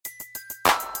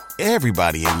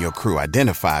Everybody in your crew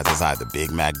identifies as either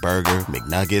Big Mac Burger,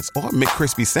 McNuggets, or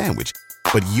McCrispy Sandwich.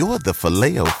 But you're the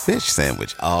Filet-O-Fish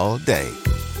Sandwich all day.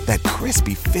 That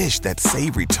crispy fish, that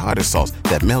savory tartar sauce,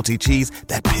 that melty cheese,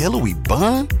 that pillowy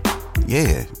bun.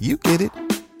 Yeah, you get it.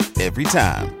 Every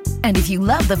time. And if you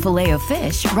love the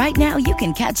Filet-O-Fish, right now you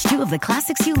can catch two of the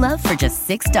classics you love for just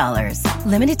 $6.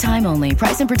 Limited time only.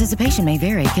 Price and participation may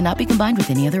vary. Cannot be combined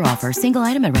with any other offer. Single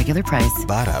item at regular price.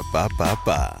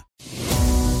 Ba-da-ba-ba-ba.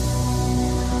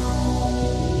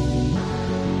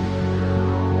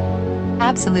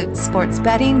 Absolute sports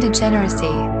betting degeneracy.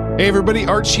 Hey everybody,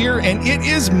 Arch here, and it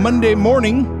is Monday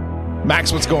morning.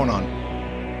 Max, what's going on?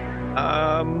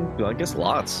 I guess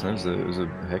lots. It was a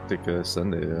hectic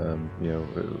Sunday.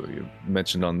 You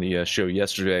mentioned on the show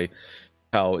yesterday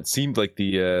how it seemed like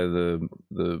the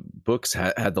books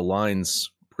had the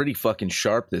lines pretty fucking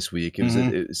sharp this week.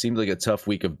 It seemed like a tough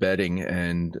week of betting,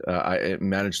 and I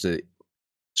managed to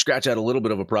scratch out a little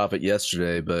bit of a profit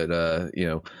yesterday, but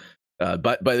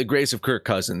by the grace of Kirk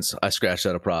Cousins, I scratched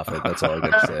out a profit. That's all I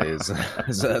got to say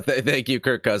is thank you,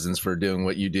 Kirk Cousins, for doing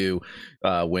what you do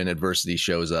when adversity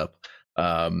shows up.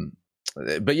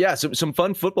 But yeah, some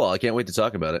fun football. I can't wait to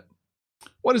talk about it.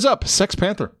 What is up, Sex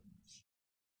Panther?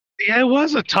 Yeah, it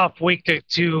was a tough week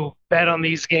to bet on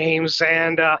these games.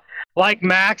 And like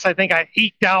Max, I think I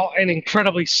eked out an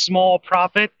incredibly small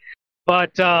profit.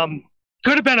 But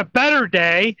could have been a better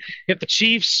day if the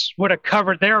Chiefs would have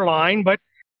covered their line. But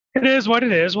it is what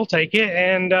it is. We'll take it.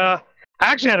 And I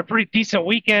actually had a pretty decent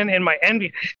weekend in my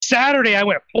NBA. Saturday, I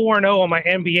went 4-0 on my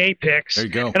NBA picks. There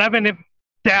you go. And I've been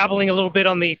dabbling a little bit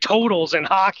on the totals in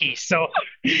hockey. So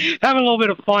having a little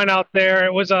bit of fun out there.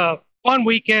 It was a fun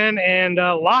weekend and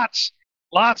lots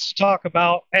to talk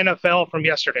about NFL from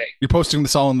yesterday. You're posting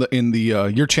this all in the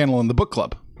your channel in the book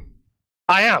club.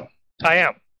 I am.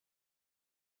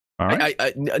 All right.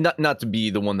 I not to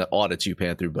be the one that audits you,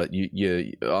 Panther, but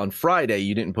you on Friday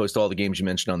you didn't post all the games you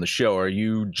mentioned on the show. Are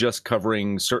you just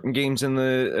covering certain games in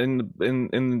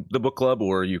the book club,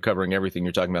 or are you covering everything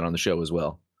you're talking about on the show as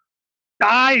well?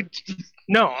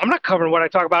 No, I'm not covering what I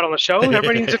talk about on the show.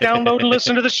 Everybody needs to download and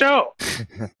listen to the show.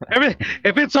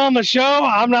 If it's on the show,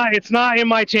 it's not in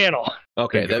my channel.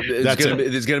 Okay,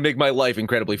 it's gonna make my life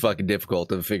incredibly fucking difficult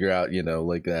to figure out,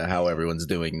 how everyone's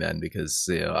doing then, because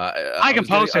I can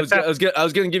post it. I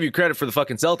was gonna give you credit for the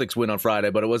fucking Celtics win on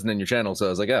Friday, but it wasn't in your channel, so I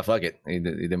was like, yeah, fuck it. He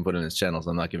didn't put it in his channel, so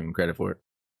I'm not giving him credit for it.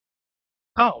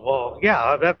 Oh well,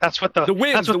 yeah, that's what the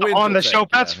wins on the show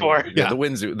bet's for. Yeah, the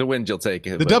wins you'll take.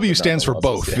 The W stands for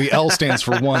both. Yeah. The L stands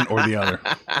for one or the other.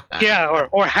 Yeah,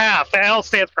 or half. The L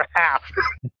stands for half.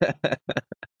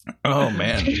 Oh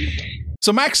man.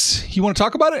 So Max, you want to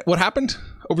talk about it? What happened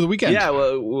over the weekend? Yeah,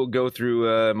 well, we'll go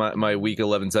through my week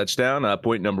 11 touchdown.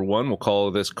 Point number one, we'll call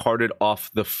this carted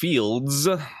off the fields.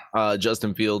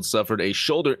 Justin Fields suffered a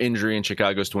shoulder injury in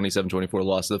Chicago's 27-24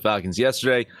 loss to the Falcons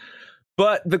yesterday.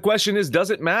 But the question is, does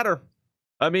it matter?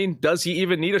 I mean, does he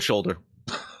even need a shoulder?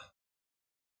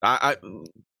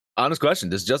 Honest question.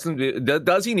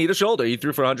 Does he need a shoulder? He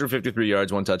threw for 153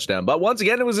 yards, 1 touchdown. But once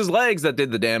again, it was his legs that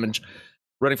did the damage,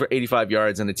 running for 85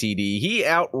 yards and a TD. He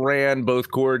outran both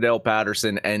Cordell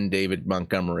Patterson and David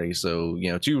Montgomery. So,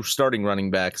 2 starting running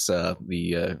backs,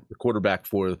 the quarterback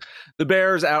for the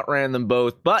Bears outran them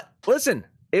both. But listen,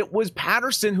 it was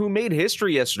Patterson who made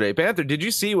history yesterday. Panther, did you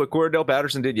see what Cordell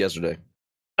Patterson did yesterday?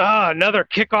 Another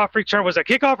kickoff return. Was a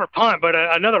kickoff or punt, but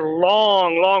another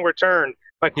long return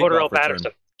by Cordell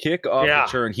Patterson. Kickoff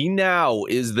return. He now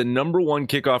is the number 1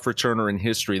 kickoff returner in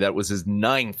history. That was his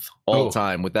 9th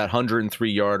all-time with that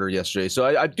 103-yarder yesterday. So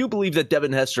I do believe that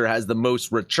Devin Hester has the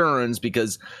most returns,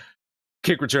 because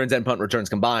kick returns and punt returns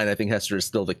combined, I think Hester is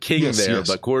still the king there. Yes.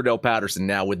 But Cordell Patterson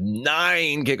now with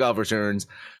 9 kickoff returns.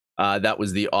 That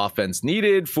was the offense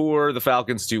needed for the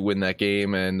Falcons to win that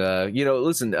game. And,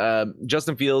 listen,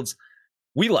 Justin Fields,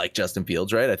 we like Justin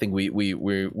Fields, right? I think we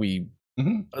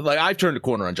like, I've turned a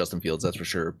corner on Justin Fields, that's for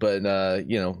sure. But,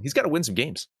 he's got to win some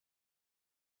games.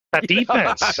 That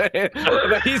defense.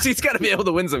 he's got to be able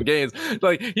to win some games.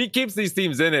 Like, he keeps these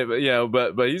teams in it,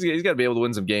 but he's got to be able to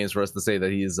win some games for us to say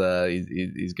that he's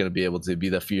going to be able to be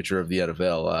the future of the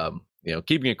NFL.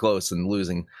 Keeping it close and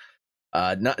losing.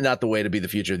 Not the way to be the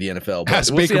future of the NFL. But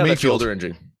we'll see how that shoulder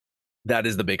injury. That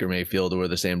is the Baker Mayfield or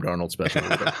the Sam Darnold special.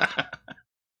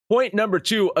 Point number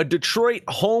 2, a Detroit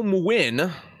home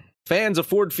win. Fans of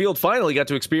Ford Field finally got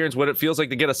to experience what it feels like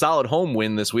to get a solid home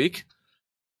win this week.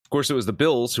 Of course, it was the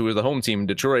Bills, who were the home team in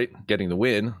Detroit, getting the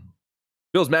win.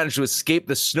 Bills managed to escape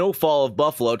the snowfall of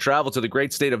Buffalo, travel to the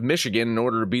great state of Michigan in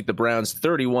order to beat the Browns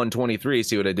 31-23.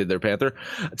 See what I did there, Panther?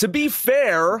 To be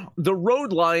fair, the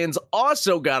Road Lions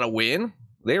also got a win.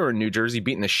 They were in New Jersey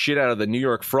beating the shit out of the New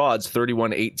York Frauds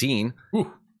 31-18.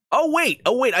 Oh, wait.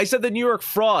 I said the New York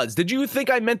Frauds. Did you think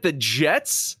I meant the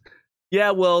Jets?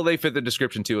 Yeah, well, they fit the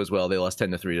description too as well. They lost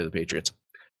 10-3 to the Patriots.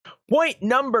 Point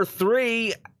number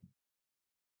 3.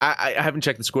 I haven't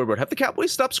checked the scoreboard. Have the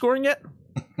Cowboys stopped scoring yet?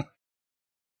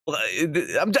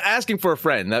 I'm asking for a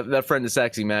friend. That friend is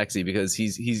Saxy Maxey because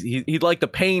he'd like the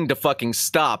pain to fucking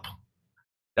stop.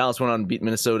 Dallas went on and beat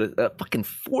Minnesota fucking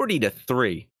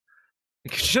 40-3.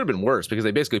 It should have been worse because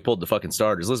they basically pulled the fucking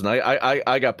starters. Listen,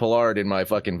 I got Pollard in my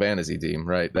fucking fantasy team,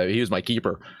 right? He was my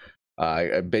keeper.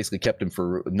 I basically kept him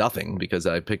for nothing because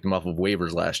I picked him off of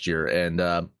waivers last year,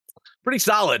 and pretty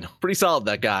solid,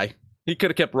 that guy. He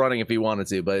could have kept running if he wanted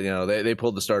to, but they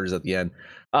pulled the starters at the end.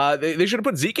 They should have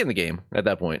put Zeke in the game at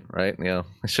that point, right? They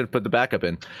should have put the backup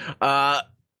in.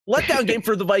 Letdown game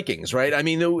for the Vikings, right? I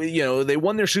mean, they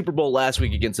won their Super Bowl last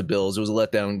week against the Bills. It was a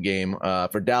letdown game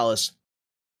for Dallas.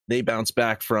 They bounced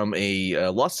back from a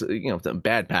loss, a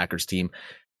bad Packers team.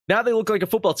 Now they look like a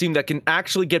football team that can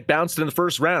actually get bounced in the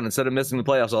first round instead of missing the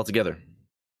playoffs altogether.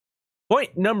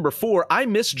 Point number 4, I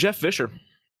miss Jeff Fisher.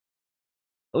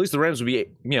 At least the Rams would be,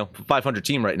 500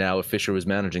 team right now if Fisher was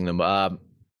managing them. Kind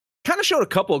of showed a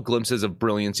couple of glimpses of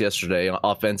brilliance yesterday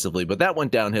offensively, but that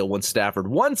went downhill once Stafford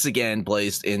once again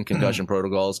placed in concussion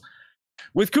protocols.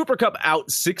 With Cooper Kupp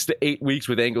out 6 to 8 weeks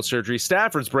with ankle surgery,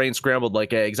 Stafford's brain scrambled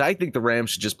like eggs. I think the Rams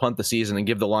should just punt the season and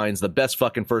give the Lions the best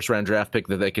fucking first-round draft pick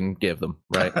that they can give them,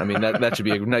 right? I mean, that should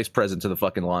be a nice present to the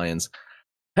fucking Lions.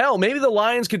 Hell, maybe the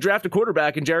Lions could draft a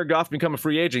quarterback and Jared Goff become a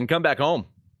free agent and come back home.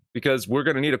 Because we're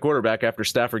going to need a quarterback after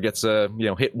Stafford gets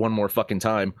hit one more fucking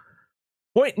time.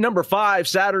 Point number 5,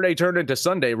 Saturday turned into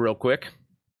Sunday real quick.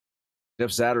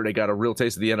 Jeff Saturday got a real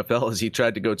taste of the NFL as he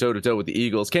tried to go toe-to-toe with the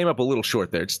Eagles. Came up a little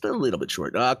short there, just a little bit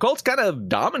short. Colts kind of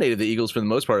dominated the Eagles for the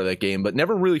most part of that game, but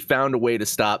never really found a way to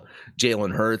stop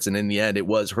Jalen Hurts. And in the end, it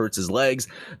was Hurts' legs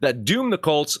that doomed the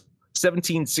Colts.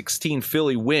 17-16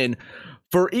 Philly win.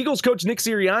 For Eagles coach Nick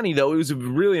Sirianni, though, it was a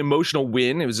really emotional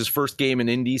win. It was his first game in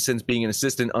Indy since being an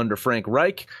assistant under Frank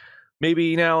Reich.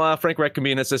 Maybe now Frank Reich can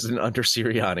be an assistant under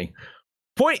Sirianni.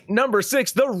 Point number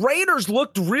 6, the Raiders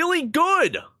looked really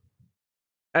good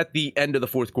at the end of the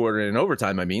fourth quarter and in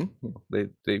overtime. I mean, they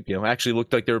actually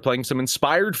looked like they were playing some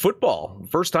inspired football.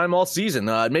 First time all season.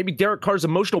 Maybe Derek Carr's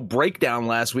emotional breakdown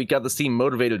last week got this team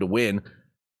motivated to win.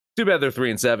 Too bad they're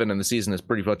 3-7 and the season is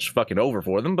pretty much fucking over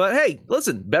for them. But hey,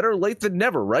 listen, better late than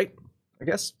never, right? I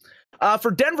guess. For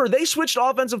Denver, they switched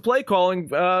offensive play calling,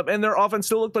 and their offense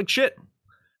still looked like shit.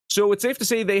 So it's safe to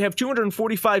say they have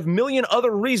 245 million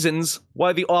other reasons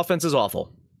why the offense is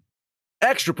awful.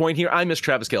 Extra point here, I miss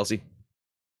Travis Kelce.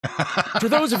 For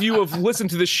those of you who have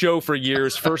listened to this show for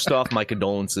years, first off, my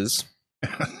condolences.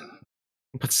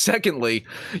 But secondly,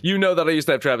 you know that I used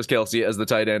to have Travis Kelce as the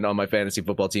tight end on my fantasy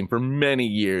football team for many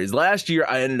years. Last year,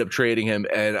 I ended up trading him,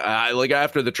 and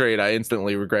after the trade, I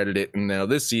instantly regretted it. And now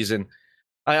this season,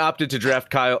 I opted to draft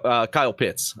Kyle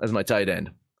Pitts as my tight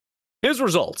end. His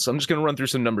results, I'm just going to run through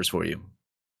some numbers for you.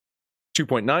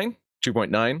 2.9,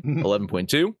 2.9,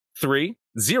 11.2, 3,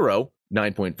 0,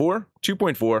 9.4, 2.4,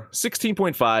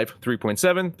 16.5,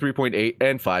 3.7, 3.8,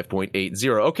 and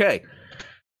 5.80. Okay.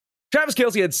 Travis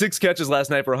Kelce had 6 catches last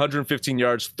night for 115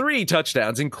 yards, 3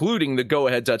 touchdowns, including the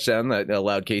go-ahead touchdown that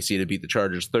allowed KC to beat the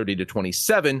Chargers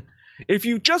 30-27. If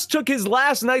you just took his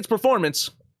last night's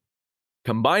performance,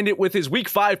 combined it with his Week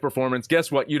 5 performance,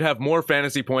 guess what? You'd have more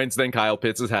fantasy points than Kyle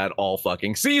Pitts has had all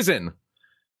fucking season.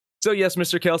 So yes,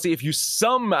 Mr. Kelce, if you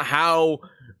somehow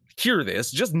hear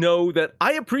this, just know that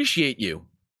I appreciate you.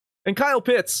 And Kyle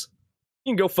Pitts,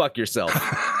 you can go fuck yourself.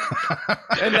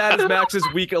 And that is Max's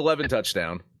Week 11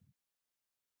 touchdown.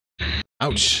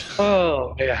 Ouch.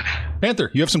 Oh, yeah. Panther,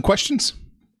 you have some questions?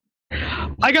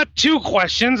 I got 2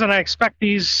 questions, and I expect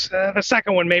these, the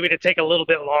second one maybe to take a little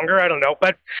bit longer. I don't know.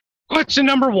 But question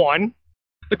number 1,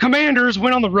 the Commanders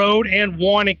went on the road and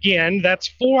won again. That's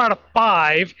 4 out of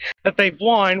 5 that they've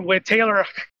won with Taylor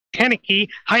Heineke,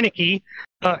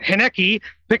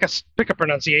 pick a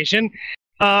pronunciation,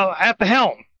 at the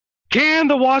helm. Can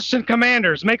the Washington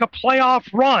Commanders make a playoff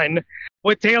run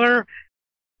with Taylor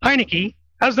Heineke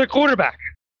as their quarterback?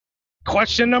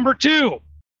 Question number 2.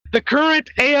 The current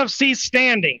AFC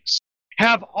standings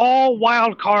have all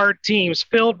wild card teams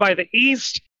filled by the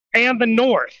East and the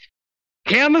North.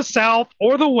 Can the South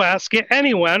or the West get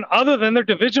anyone other than their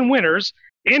division winners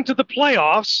into the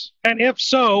playoffs? And if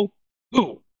so,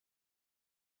 who?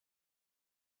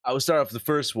 I will start off with the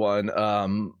first one.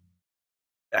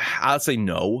 I'll say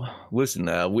no. Listen,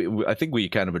 I think we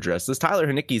kind of addressed this. Tyler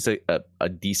Heineke's a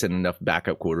decent enough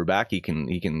backup quarterback. He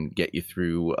can get you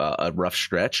through a rough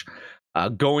stretch.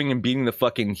 going and beating the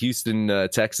fucking Houston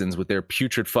Texans with their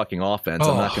putrid fucking offense.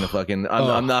 I'm not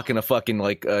gonna fucking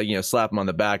like slap them on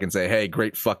the back and say, hey,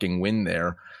 great fucking win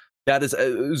there. That is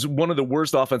it was one of the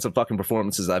worst offensive fucking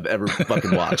performances I've ever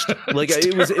fucking watched. Like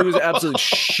it was absolute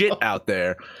shit out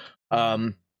there.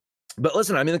 But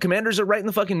listen, I mean, the Commanders are right in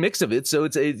the fucking mix of it, so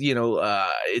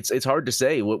it's hard to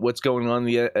say what's going on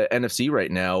in the NFC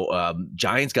right now.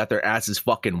 Giants got their asses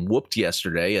fucking whooped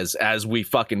yesterday, as we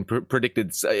fucking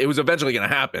predicted. It was eventually going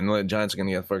to happen. The Giants are going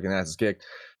to get fucking asses kicked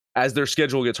as their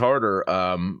schedule gets harder.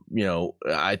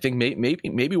 I think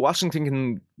maybe Washington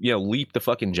can leap the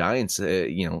fucking Giants.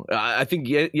 I think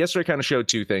yesterday kind of showed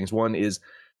two things. One is,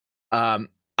 I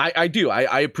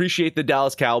appreciate the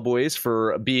Dallas Cowboys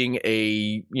for being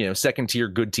a second tier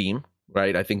good team,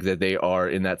 right? I think that they are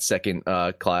in that second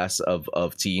class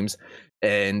of teams,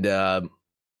 and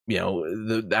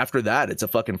after that it's a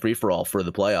fucking free for all for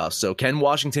the playoffs. So can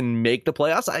Washington make the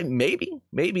playoffs? Maybe,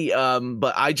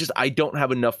 but I don't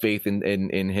have enough faith in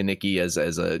Heineke as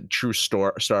a true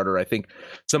starter. I think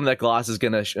some of that gloss is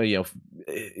gonna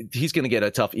he's gonna get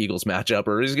a tough Eagles matchup,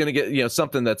 or he's gonna get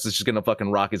something that's just gonna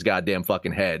fucking rock his goddamn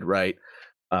fucking head, right?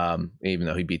 Even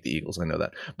though he beat the Eagles, I know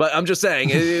that, but I'm just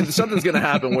saying something's gonna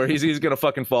happen where he's gonna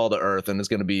fucking fall to earth and it's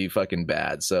gonna be fucking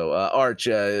bad. So Arch,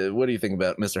 what do you think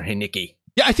about Mr. Heineke?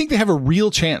 Yeah, I think they have a real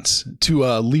chance to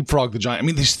leapfrog the Giants. I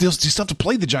mean, they still have to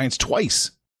play the Giants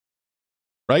twice,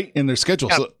 right, in their schedule.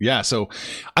 So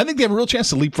I think they have a real chance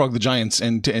to leapfrog the Giants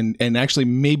and actually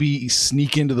maybe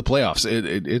sneak into the playoffs.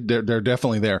 They're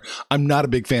definitely there. I'm not a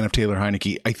big fan of Taylor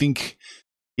Heineke. I think,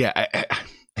 I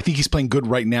think he's playing good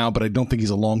right now, but I don't think he's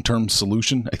a long-term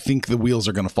solution. I think the wheels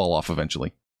are going to fall off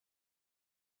eventually.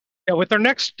 Yeah, with their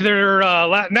next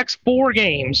 4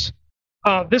 games.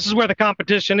 This is where the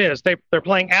competition is. They're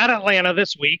playing at Atlanta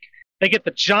this week. They get the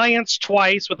Giants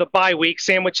twice with a bye week,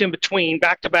 sandwich in between,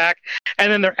 back to back,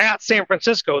 and then they're at San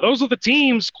Francisco. Those are the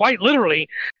teams, quite literally,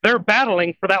 they're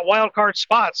battling for that wild card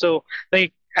spot. So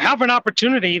they have an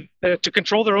opportunity to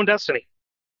control their own destiny.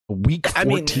 Week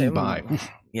 14 bye.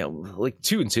 Like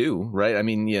 2-2, right? I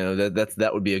mean, that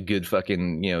would be a good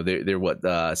fucking. They're what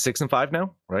 6-5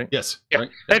 now, right? Yes. Yeah,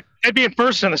 right. They'd be in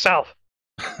first in the South.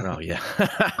 Oh yeah.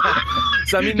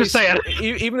 So I mean,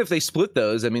 even if they split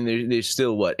those, I mean, they're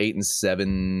still what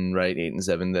 8-7, right?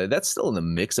 8-7. That's still in the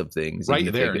mix of things,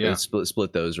 right there. Yeah,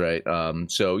 split those, right?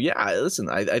 So yeah, listen,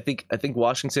 I think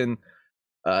Washington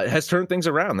has turned things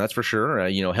around. That's for sure.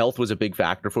 Health was a big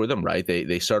factor for them, right?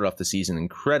 They started off the season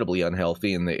incredibly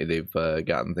unhealthy, and they've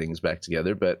gotten things back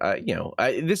together. But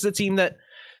this is a team that,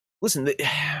 listen.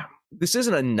 This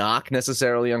isn't a knock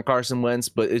necessarily on Carson Wentz,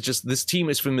 but it's just this team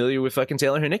is familiar with fucking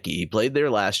Taylor Heineke. He played there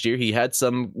last year. He had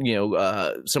some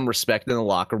respect in the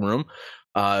locker room.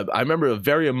 I remember a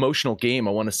very emotional game.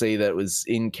 I want to say that was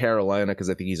in Carolina, because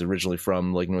I think he's originally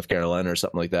from like North Carolina or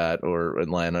something like that, or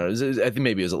Atlanta. I think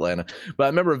maybe it was Atlanta. But I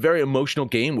remember a very emotional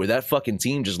game where that fucking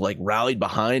team just like rallied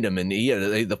behind him, and he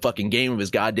had the fucking game of his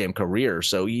goddamn career.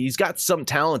 So he's got some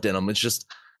talent in him. It's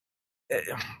just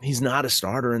he's not a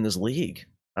starter in this league.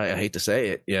 I hate to say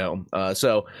it,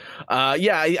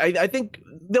 I think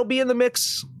they'll be in the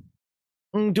mix.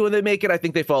 Do they make it? I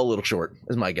think they fall a little short,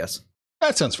 is my guess.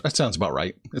 That sounds about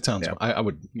right. It sounds.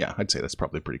 Yeah. I'd say that's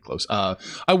probably pretty close.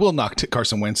 I will knock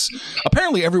Carson Wentz.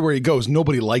 Apparently, everywhere he goes,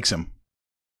 nobody likes him.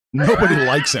 Nobody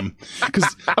likes him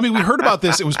because we heard about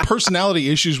this. It was personality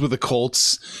issues with the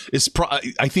Colts.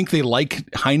 I think they like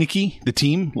Heineke. The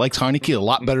team likes Heineke a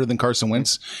lot better than Carson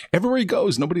Wentz. Everywhere he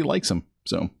goes, nobody likes him.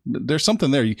 So there's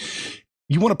something there.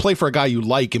 You want to play for a guy you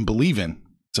like and believe in.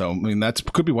 So that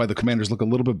could be why the Commanders look a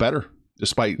little bit better,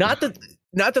 despite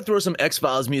not to throw some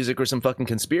X-Files music or some fucking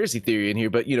conspiracy theory in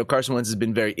here, but Carson Wentz has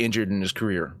been very injured in his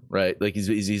career, right? Like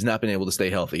he's not been able to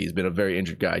stay healthy. He's been a very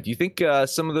injured guy. Do you think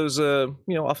some of those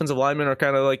offensive linemen are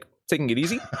kind of like taking it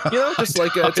easy, just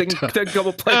like taking a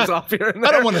couple plays off here and there?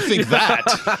 I don't want to think that.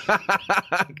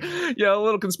 A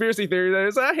little conspiracy theory there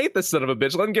is, I hate this son of a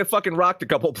bitch. Let him get fucking rocked a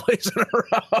couple plays in a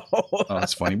row. Oh,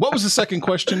 that's funny. What was the second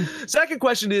question? Second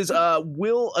question is,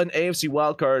 will an AFC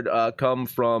wildcard come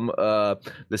from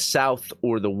the South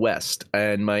or the West?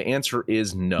 And my answer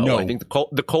is no. I think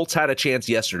the Colts had a chance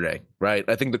yesterday, right?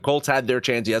 I think the Colts had their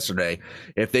chance yesterday.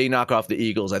 If they knock off the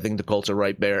Eagles, I think the Colts are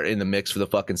right there in the mix for the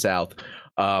fucking South.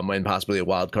 And possibly a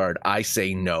wild card. I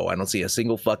say no. I don't see a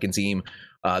single fucking team.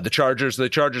 The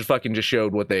Chargers fucking just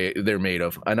showed what they're made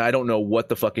of, and I don't know what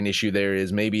the fucking issue there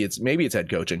is. Maybe it's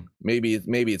head coaching. Maybe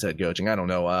it's head coaching. I don't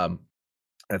know. I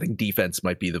think defense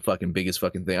might be the fucking biggest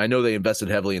fucking thing. I know they invested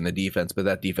heavily in the defense, but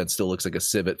that defense still looks like a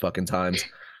sieve at fucking times.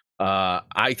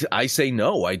 I say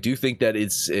no. I do think that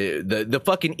it's the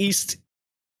fucking East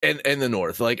And the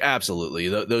North, like, absolutely.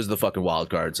 Those are the fucking wild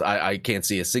cards. I can't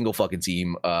see a single fucking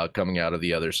team coming out of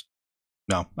the others.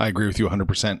 No, I agree with you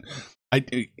 100%.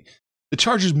 The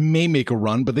Chargers may make a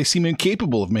run, but they seem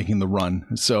incapable of making the run.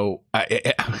 So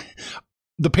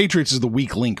the Patriots is the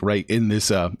weak link, right, in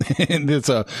this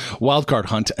wild card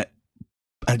hunt.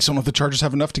 I just don't know if the Chargers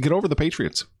have enough to get over the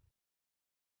Patriots.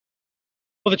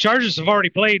 Well, the Chargers have already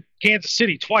played Kansas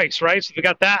City twice, right? So they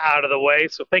got that out of the way.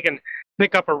 So if they can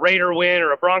pick up a Raider win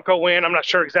or a Bronco win, I'm not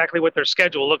sure exactly what their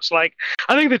schedule looks like.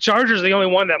 I think the Chargers are the only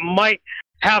one that might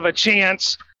have a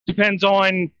chance. Depends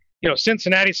on,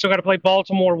 Cincinnati still got to play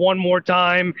Baltimore one more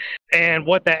time and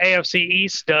what the AFC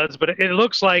East does. But it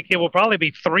looks like it will probably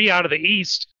be 3 out of the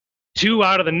East, 2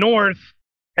 out of the North,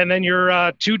 and then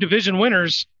your 2 division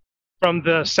winners from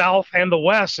the South and the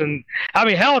West. And I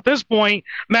mean, hell, at this point,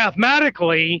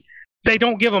 mathematically, they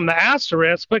don't give them the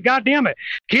asterisk, but goddamn it,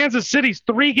 Kansas City's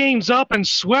 3 games up and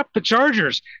swept the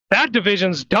Chargers. That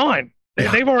division's done.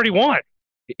 They've already won.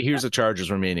 Here's the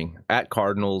Chargers remaining: at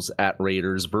Cardinals, at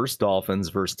Raiders, versus Dolphins,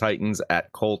 versus Titans,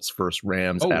 at Colts, versus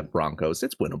Rams, at Broncos.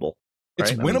 It's winnable.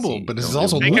 It's right? winnable, but this is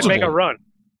also they losable. can make a run.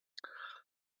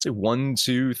 Say 1,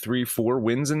 2, 3, 4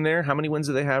 wins in there. How many wins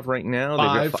do they have right now?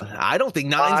 5. I don't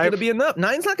think 9's going to be enough.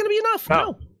 9's not going to be enough.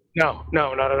 No,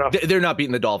 not enough. They're not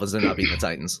beating the Dolphins. They're not beating the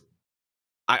Titans.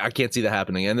 I can't see that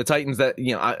happening. And the Titans, that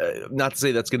not to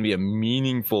say that's going to be a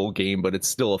meaningful game, but it's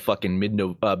still a fucking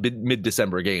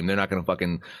mid-December game. They're not going to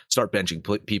fucking start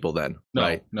benching people then,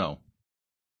 right? No.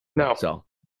 So,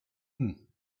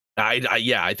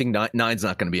 I think 9's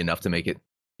not going to be enough to make it.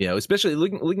 Especially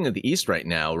looking at the East right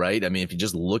now, right? I mean, if you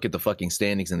just look at the fucking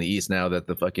standings in the East now, that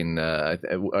the fucking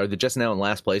are they just now in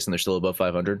last place and they're still above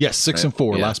 500? Yes,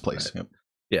 6-4, last place. Right. Yep.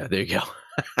 Yeah, there you go.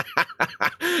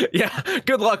 Yeah,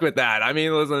 good luck with that. I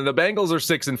mean, listen, the Bengals are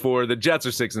 6-4, the Jets are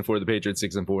 6-4, the Patriots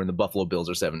 6-4, and the Buffalo Bills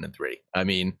are 7-3. I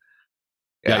mean,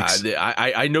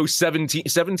 I know 7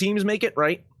 teams make it,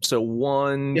 right? So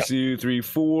 1, 2, 3,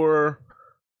 4,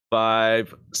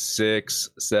 5, 6,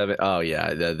 7. Oh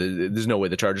yeah, there's no way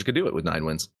the Chargers could do it with 9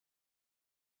 wins.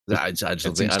 I just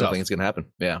don't think it's gonna happen.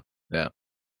 Yeah.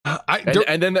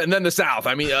 And then the South.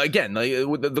 I mean, again,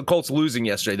 with the Colts losing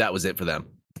yesterday, that was it for them.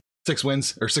 6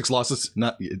 wins or 6 losses.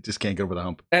 You just can't get over the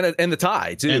hump. And the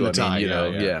tie too. And the tie,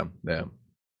 yeah.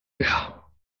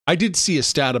 I did see a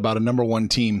stat about a number 1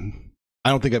 team.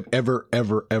 I don't think I've ever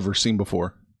seen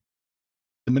before.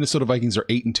 The Minnesota Vikings are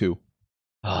 8-2.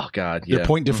 Oh God, Their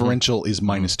point differential is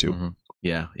 -2. Mm-hmm.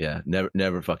 Yeah.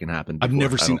 Never fucking happened before. I've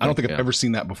never seen. I don't think I've ever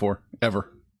seen that before,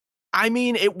 ever. I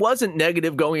mean, it wasn't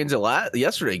negative going into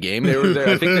yesterday game. They were there.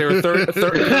 I think they were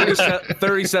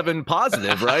 37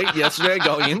 positive, right? Yesterday,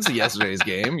 going into yesterday's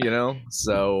game,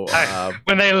 So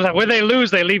when they lose,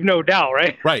 they leave no doubt,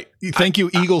 right? Right. Thank you,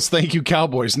 Eagles. Thank you,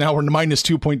 Cowboys. Now we're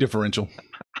 -2 point differential.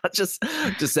 Just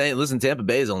saying. Listen, Tampa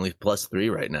Bay is only +3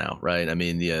 right now, right? I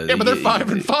mean, but they're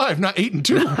 5-5, not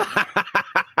 8-2.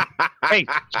 Hey,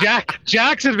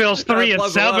 Jacksonville's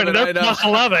 3-7. They're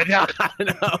 +11. Yeah, I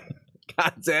know.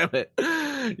 God damn it.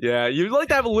 Yeah, you'd like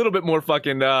to have a little bit more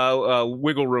fucking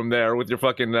wiggle room there with your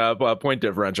fucking point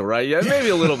differential, right? Yeah, maybe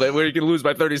a little bit where you can lose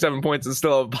by 37 points and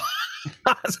still have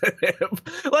positive.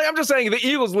 Like, I'm just saying, the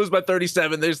Eagles lose by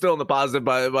 37, they're still in the positive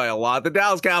by a lot. The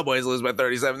Dallas Cowboys lose by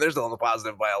 37, they're still in the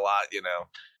positive by a lot,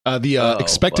 The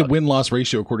expected win-loss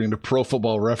ratio, according to Pro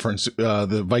Football Reference,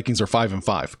 the Vikings are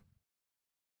 5-5.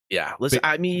 Yeah, listen,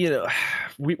 I mean,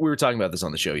 we were talking about this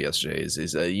on the show yesterday.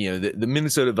 The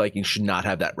Minnesota Vikings should not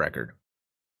have that record.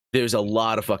 There's a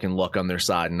lot of fucking luck on their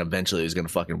side, and eventually it was going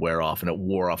to fucking wear off, and it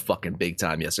wore off fucking big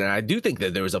time yesterday. And I do think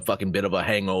that there was a fucking bit of a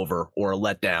hangover or a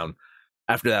letdown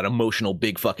after that emotional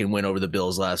big fucking win over the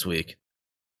Bills last week.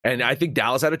 And I think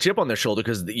Dallas had a chip on their shoulder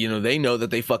because they know that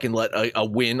they fucking let a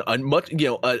win, a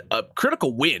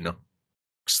critical win,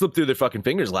 slip through their fucking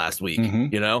fingers last week.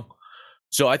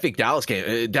 So I think Dallas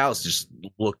just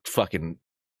looked fucking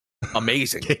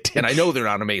amazing. And I know they're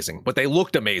not amazing, but they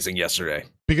looked amazing yesterday.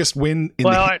 Biggest win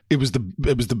it was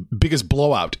the biggest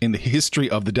blowout in the history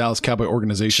of the Dallas Cowboy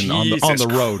organization on the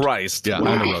road. Christ. Yeah,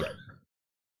 on the road.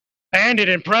 And it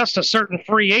impressed a certain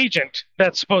free agent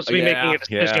that's supposed to be making a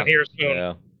decision here soon.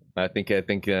 Yeah. I think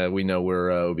we know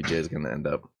where OBJ is going to end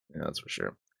up. Yeah, that's for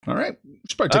sure. All right.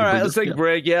 Let's take a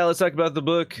break. Yeah, let's talk about the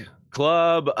book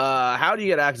club. How do you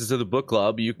get access to the book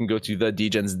club? You can go to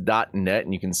thedegens.net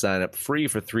and you can sign up free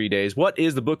for 3 days. What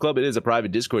is the book club? It is a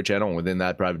private Discord channel. And within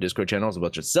that private Discord channel is a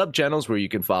bunch of sub channels where you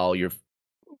can follow your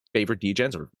favorite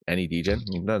degens or any degen.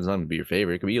 It doesn't have to be your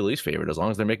favorite. It could be your least favorite. As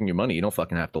long as they're making you money, you don't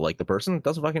fucking have to like the person. It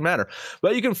doesn't fucking matter.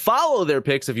 But you can follow their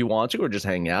picks if you want to, or just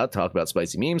hang out, talk about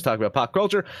spicy memes, talk about pop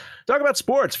culture, talk about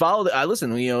sports. Follow.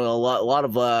 Listen, a lot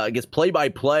of I guess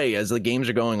play-by-play as the games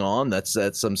are going on. That's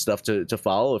some stuff to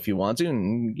follow if you want to,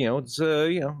 and it's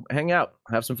hang out,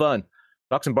 have some fun,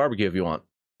 talk some barbecue if you want,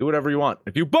 do whatever you want.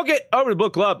 If you book it over to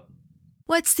Book Club.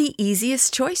 What's the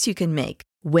easiest choice you can make?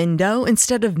 Window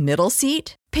instead of middle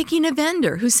seat? Picking a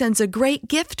vendor who sends a great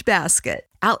gift basket?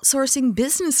 Outsourcing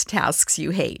business tasks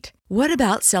you hate? What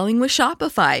about selling with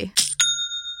Shopify?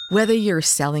 Whether you're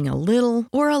selling a little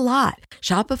or a lot,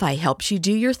 Shopify helps you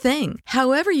do your thing,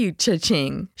 however you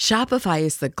cha-ching. Shopify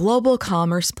is the global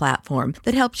commerce platform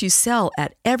that helps you sell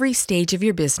at every stage of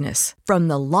your business. From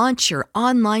the launch your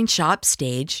online shop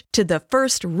stage to the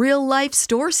first real-life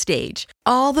store stage,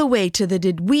 all the way to the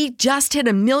did we just hit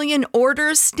 1 million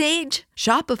orders stage.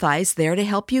 Shopify's there to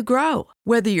help you grow.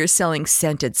 Whether you're selling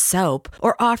scented soap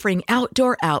or offering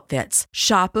outdoor outfits,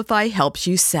 Shopify helps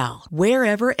you sell.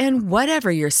 Wherever and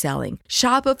whatever you're selling,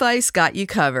 Shopify's got you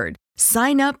covered.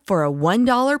 Sign up for a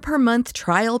 $1 per month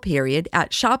trial period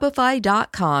at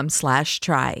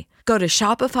shopify.com/try. Go to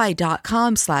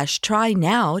shopify.com/try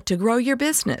now to grow your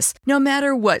business, no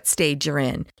matter what stage you're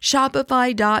in.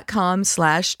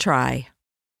 Shopify.com/try.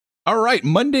 All right,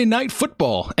 Monday Night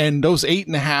Football, and those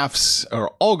 8.5s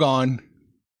are all gone.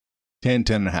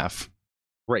 10.5.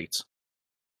 Great.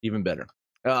 Even better.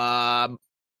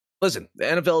 Listen, the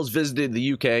NFL has visited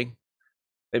the UK.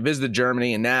 They visited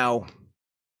Germany, and now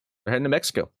they're heading to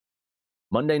Mexico.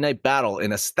 Monday Night Battle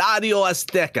in Estadio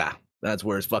Azteca. That's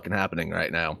where it's fucking happening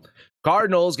right now.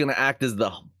 Cardinals going to act as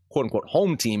the quote-unquote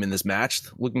home team in this match,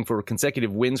 looking for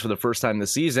consecutive wins for the first time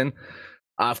this season.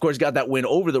 Of course, got that win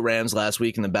over the Rams last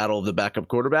week in the battle of the backup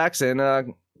quarterbacks.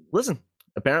 And listen,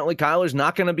 apparently Kyler's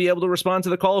not going to be able to respond to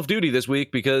the Call of Duty this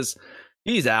week because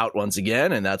he's out once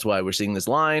again, and that's why we're seeing this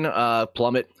line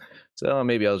plummet. So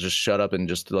maybe I'll just shut up and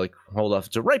just hold off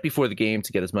to right before the game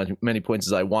to get as many points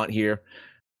as I want here.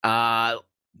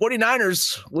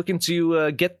 49ers looking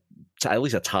to get to at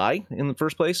least a tie in the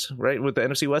first place, right? With the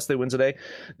NFC West, they win today.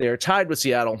 They are tied with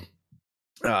Seattle.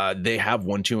 They have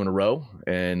won 2 in a row,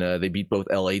 and they beat both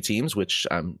LA teams, which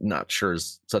I'm not sure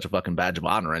is such a fucking badge of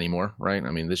honor anymore, right? I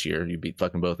mean, this year you beat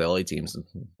fucking both LA teams,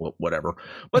 whatever.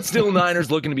 But still, Niners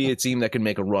looking to be a team that can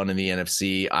make a run in the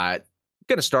NFC. I'm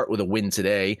going to start with a win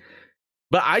today.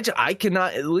 But I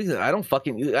cannot,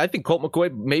 I think Colt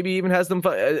McCoy maybe even has them.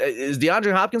 Is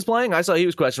DeAndre Hopkins playing? I saw he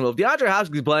was questionable. If DeAndre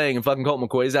Hopkins is playing and fucking Colt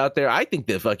McCoy is out there, I think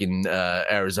the fucking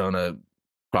Arizona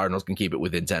Cardinals can keep it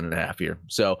within 10.5 here.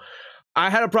 So I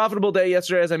had a profitable day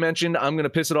yesterday, as I mentioned. I'm going to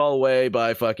piss it all away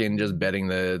by fucking just betting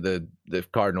the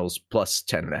Cardinals plus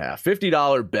 10.5.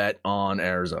 $50 bet on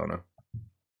Arizona.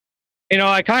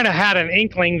 I kind of had an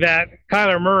inkling that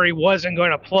Kyler Murray wasn't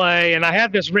going to play, and I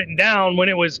had this written down when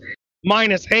it was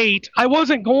 -8. I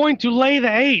wasn't going to lay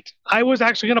the 8. I was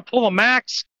actually going to pull a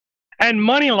max and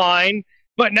money line,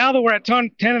 but now that we're at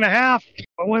 10.5,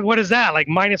 what is that, like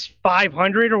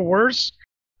 -500 or worse?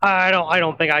 I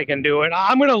don't think I can do it.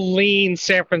 I'm going to lean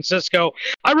San Francisco.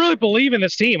 I really believe in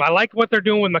this team. I like what they're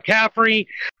doing with McCaffrey.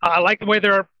 I like the way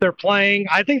they're playing.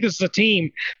 I think this is a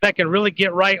team that can really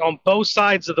get right on both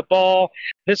sides of the ball.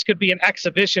 This could be an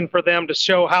exhibition for them to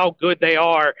show how good they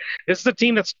are. This is a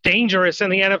team that's dangerous in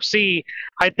the NFC.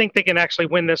 I think they can actually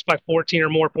win this by 14 or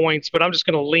more points, but I'm just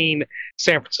going to lean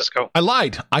San Francisco. I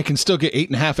lied. I can still get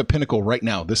 8.5 at Pinnacle right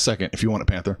now, this second, if you want it,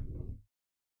 Panther.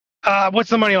 What's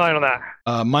the money line on that?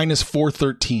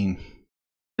 -413.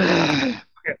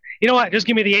 You know what? Just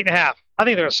give me the 8.5. I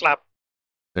think they're going to slap.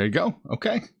 There you go.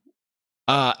 Okay.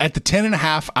 At the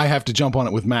 10.5, I have to jump on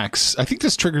it with Max. I think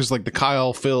this triggers like the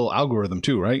Kyle Phil algorithm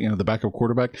too, right? The backup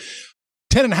quarterback.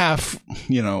 10.5,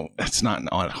 it's not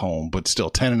at home, but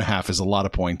still 10.5 is a lot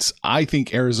of points. I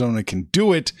think Arizona can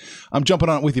do it. I'm jumping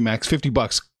on it with you, Max.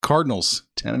 $50. Cardinals,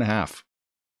 10.5.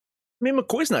 I mean,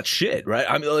 McCoy's not shit, right?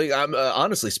 I'm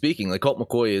honestly speaking, like Colt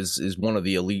McCoy is one of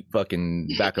the elite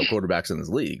fucking backup quarterbacks in this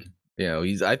league.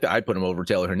 I put him over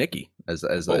Taylor Heineke as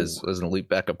an elite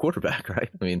backup quarterback, right?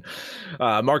 I mean,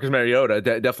 Marcus Mariota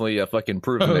definitely fucking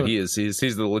proven that he's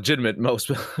the legitimate most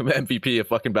MVP of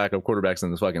fucking backup quarterbacks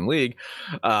in this fucking league.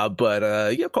 But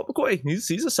Colt McCoy,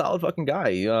 he's a solid fucking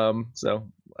guy. So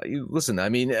listen, I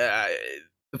mean,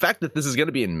 the fact that this is going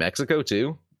to be in Mexico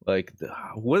too. Like,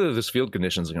 what are those field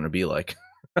conditions going to be like?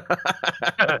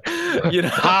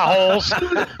 Potholes.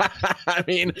 I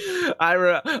mean,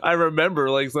 I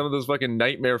remember like some of those fucking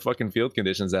nightmare fucking field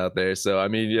conditions out there. So I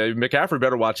mean, McCaffrey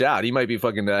better watch out. He might be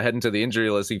fucking heading to the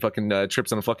injury list. He fucking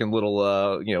trips on a fucking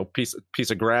little piece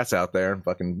of grass out there and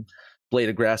fucking blade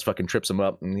of grass fucking trips him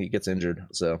up and he gets injured.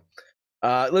 So,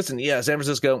 listen, yeah, San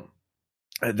Francisco,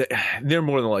 they're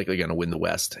more than likely going to win the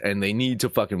West, and they need to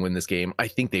fucking win this game. I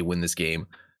think they win this game.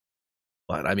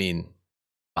 But, I mean,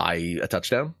 by a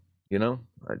touchdown, you know?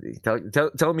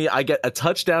 Tell me I get a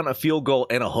touchdown, a field goal,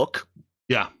 and a hook.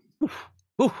 Yeah.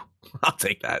 Ooh, I'll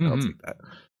take that. I'll take that.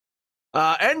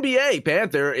 NBA,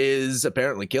 Panther is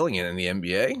apparently killing it in the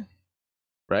NBA,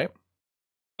 right?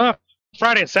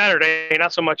 Friday and Saturday,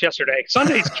 not so much yesterday.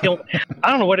 Sunday's killed. I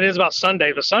don't know what it is about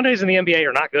Sundays, but Sundays in the NBA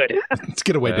are not good. It's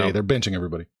getaway day. They're benching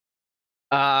everybody.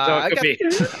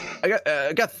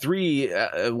 I got 3.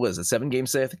 What was it? 7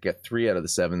 games today? I think I got 3 out of the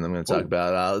 7 I'm going to talk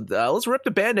about. Let's rip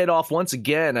the Band-Aid off once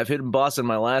again. I've hit Boston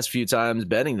my last few times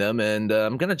betting them, and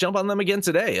I'm going to jump on them again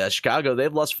today. Chicago,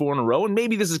 they've lost 4 in a row, and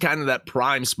maybe this is kind of that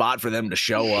prime spot for them to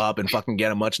show up and fucking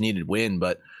get a much-needed win.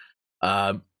 But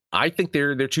I think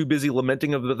they're too busy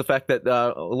lamenting of the fact that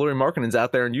Lauri Markkanen's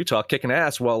out there in Utah kicking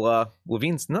ass while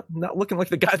Levine's not looking like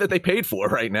the guy that they paid for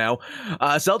right now.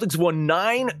 Celtics won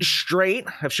 9 straight,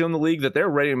 have shown the league that they're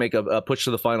ready to make a push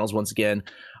to the finals once again.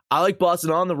 I like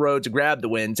Boston on the road to grab the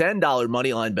win. $10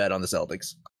 money line bet on the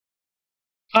Celtics.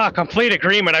 Complete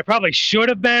agreement. I probably should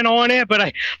have been on it,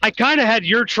 but I kind of had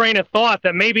your train of thought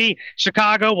that maybe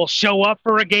Chicago will show up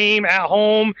for a game at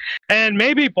home, and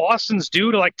maybe Boston's due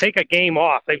to take a game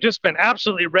off. They've just been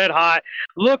absolutely red hot,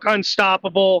 look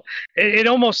unstoppable. It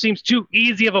almost seems too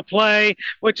easy of a play,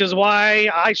 which is why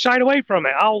I shied away from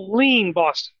it. I'll lean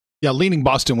Boston. Yeah, leaning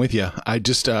Boston with you. I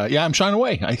just, I'm shying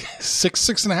away.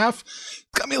 6.5.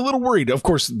 Got me a little worried. Of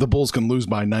course, the Bulls can lose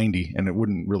by 90, and it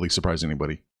wouldn't really surprise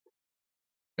anybody.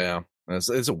 Yeah,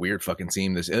 it's a weird fucking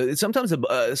team. Sometimes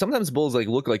the Bulls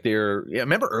look like they're. Yeah,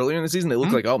 remember earlier in the season they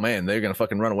looked like, oh man, they're gonna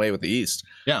fucking run away with the East.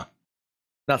 Yeah,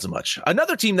 not so much.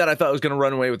 Another team that I thought was gonna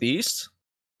run away with the East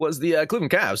was the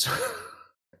Cleveland Cavs.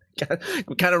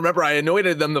 Kind of remember I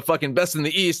anointed them the fucking best in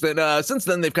the East, and since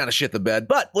then they've kind of shit the bed.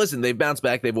 But listen, they've bounced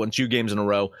back. They've won 2 games in a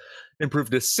row,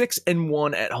 improved to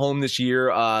 6-1 at home this year,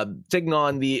 taking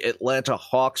on the Atlanta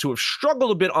Hawks, who have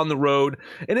struggled a bit on the road,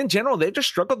 and in general they've just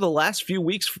struggled the last few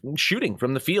weeks shooting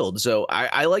from the field. So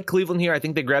I like Cleveland here. I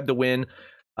think they grabbed the win.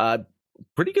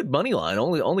 Pretty good money line.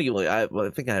 Only I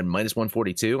think I had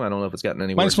 -142. I don't know if it's gotten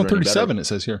any worse. -137 it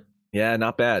says here. Yeah,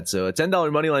 not bad. So a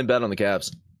 $10 money line bet on the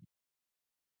Cavs.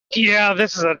 Yeah,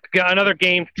 this is another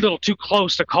game a little too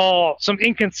close to call. Some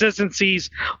inconsistencies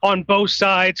on both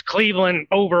sides. Cleveland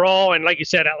overall, and like you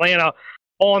said, Atlanta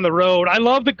on the road. I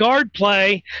love the guard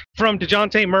play from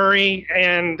DeJounte Murray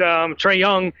and Trae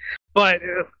Young, but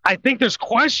I think there's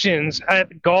questions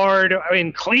at guard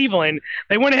in Cleveland.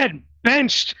 They went ahead and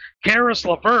benched Karis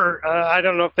LeVert. I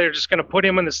don't know if they're just going to put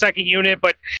him in the second unit,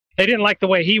 but they didn't like the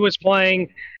way he was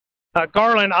playing.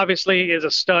 Garland obviously is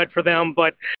a stud for them,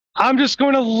 but I'm just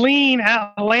going to lean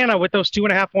Atlanta with those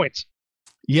 2.5 points.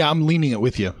 Yeah, I'm leaning it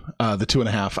with you. The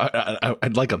 2.5.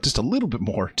 I'd like just a little bit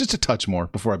more, just a touch more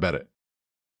before I bet it.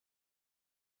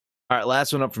 All right,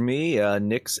 last one up for me,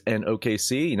 Knicks and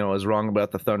OKC. I was wrong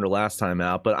about the Thunder last time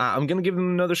out, but I'm going to give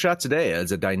them another shot today.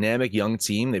 As a dynamic young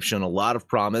team, they've shown a lot of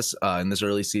promise in this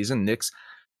early season. Knicks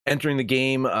entering the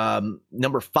game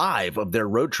number 5 of their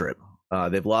road trip.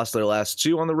 They've lost their last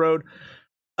 2 on the road.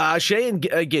 Shea and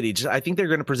Giddey, I think they're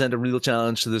going to present a real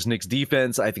challenge to this Knicks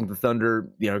defense. I think the Thunder,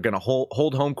 are going to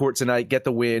hold home court tonight, get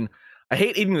the win. I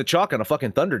hate eating the chalk on a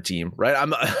fucking Thunder team, right?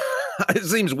 It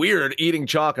seems weird eating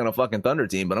chalk on a fucking Thunder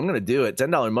team, but I'm going to do it.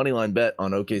 $10 money line bet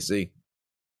on OKC.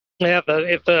 Yeah,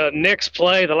 if the Knicks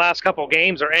play the last couple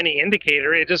games are any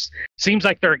indicator, it just seems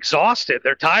like they're exhausted.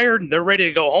 They're tired and they're ready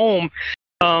to go home.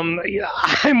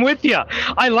 I'm with you.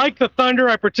 I like the Thunder.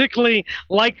 I particularly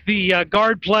like the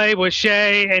guard play with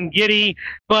Shea and Giddey,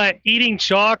 but eating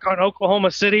chalk on Oklahoma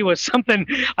City was something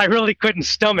I really couldn't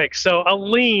stomach. So a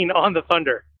lean on the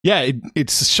Thunder. Yeah,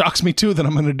 it shocks me too that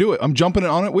I'm going to do it. I'm jumping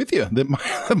on it with you. The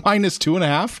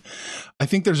 -2.5. I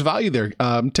think there's value there.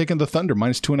 I'm taking the Thunder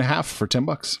 -2.5 for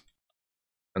 $10.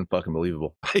 Unfucking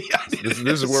believable. Yeah, this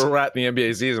is where we're at in the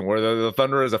NBA season, where the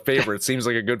Thunder is a favorite. Seems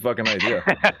like a good fucking idea.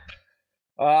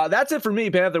 That's it for me,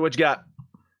 Panther. What you got?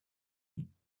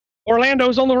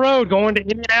 Orlando's on the road going to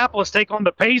Indianapolis, take on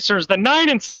the Pacers. The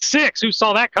 9-6, who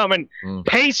saw that coming?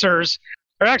 Pacers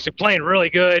are actually playing really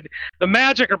good. The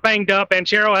Magic are banged up.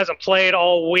 Banchero hasn't played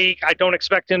all week. I don't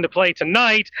expect him to play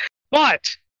tonight. But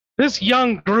this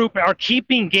young group are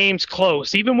keeping games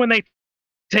close. Even when they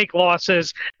take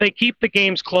losses, they keep the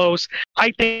games close.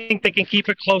 I think they can keep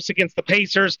it close against the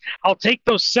Pacers. I'll take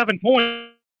those 7 points.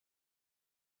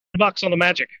 $7 on the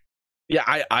Magic. Yeah,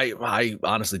 I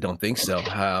honestly don't think so.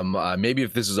 Maybe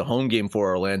if this is a home game for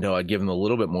Orlando, I'd give them a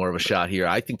little bit more of a shot here.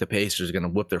 I think the Pacers are going to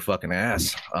whip their fucking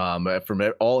ass. From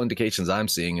all indications I'm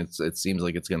seeing, it seems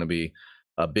like it's going to be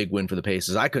a big win for the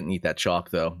Pacers. I couldn't eat that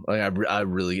chalk though. I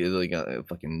really like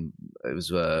fucking. It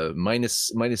was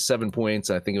minus 7 points.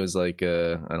 I think it was like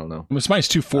I don't know. It's minus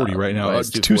 240 right now.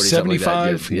 Minus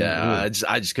 275. Yeah,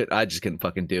 I just couldn't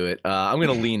fucking do it. I'm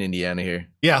gonna lean Indiana here.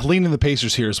 Yeah, lean in the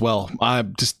Pacers here as well. I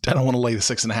don't want to lay the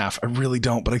 6.5. I really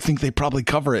don't, but I think they probably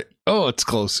cover it. Oh, it's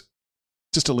close.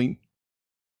 Just a lean.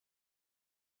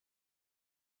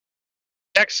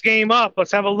 Next game up,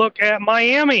 let's have a look at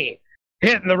Miami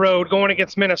hitting the road going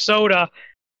against Minnesota.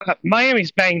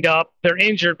 Miami's banged up. They're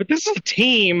injured, but this is a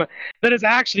team that is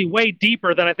actually way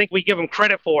deeper than I think we give them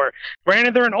credit for.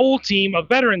 Granted, they're an old team, a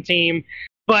veteran team,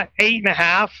 but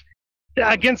 8.5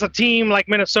 against a team like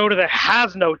Minnesota that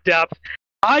has no depth.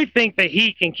 I think the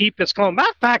Heat can keep this close. Matter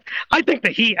of fact, I think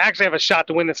the Heat actually have a shot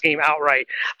to win this game outright.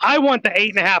 I want the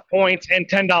 8.5 points and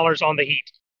 $10 on the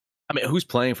Heat. I mean, who's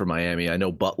playing for Miami? I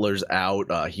know Butler's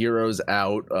out, Hero's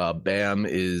out, Bam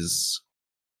is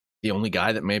the only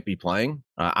guy that might be playing.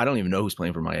 I don't even know who's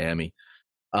playing for Miami.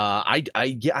 I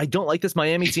don't like this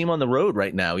Miami team on the road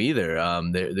right now either.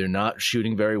 They're not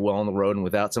shooting very well on the road, and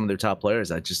without some of their top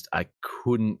players, I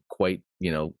couldn't quite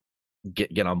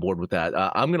get on board with that.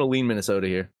 I'm gonna lean Minnesota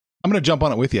here. I'm gonna jump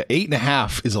on it with you.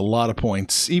 8.5 is a lot of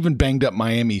points. Even banged up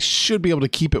Miami should be able to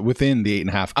keep it within the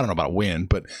 8.5. I don't know about a win,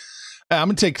 but I'm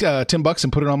gonna take $10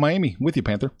 and put it on Miami with you,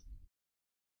 Panther.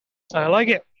 I like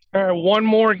it. All right, one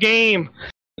more game.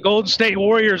 The Golden State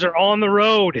Warriors are on the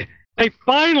road. They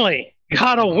finally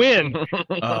got a win.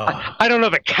 I don't know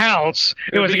if it counts.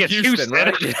 It was against Houston,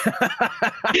 right?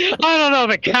 I don't know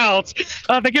if it counts.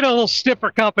 They get a little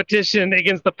stiffer competition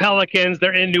against the Pelicans.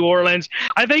 They're in New Orleans.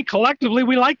 I think collectively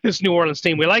we like this New Orleans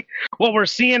team. We like what we're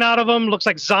seeing out of them. Looks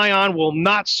like Zion will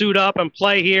not suit up and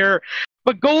play here.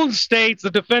 But Golden State's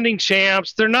the defending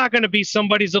champs. They're not going to be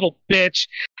somebody's little bitch.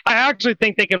 I actually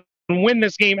think they can win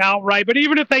this game outright. But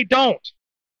even if they don't,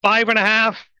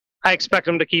 5.5, I expect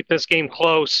them to keep this game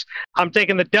close. I'm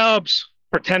taking the Dubs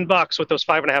for $10 with those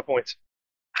 5.5 points.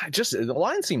 The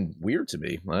line seemed weird to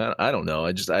me. I don't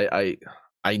know.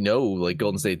 I know like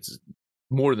Golden State's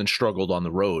more than struggled on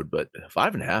the road, but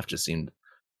 5.5 just seemed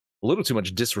a little too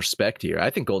much disrespect here. I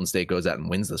think Golden State goes out and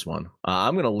wins this one.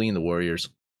 I'm going to lean the Warriors.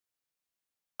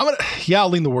 I'll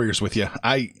lean the Warriors with you.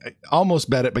 I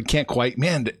almost bet it, but can't quite.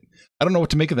 Man, I don't know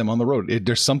what to make of them on the road.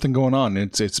 There's something going on.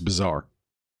 It's bizarre.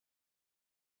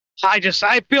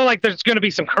 I feel like there's going to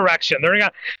be some correction.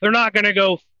 They're not going to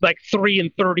go like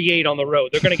 3-38 on the road.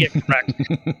 They're going to get correct.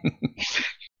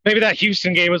 Maybe that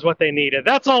Houston game is what they needed.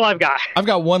 That's all I've got. I've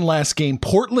got one last game.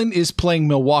 Portland is playing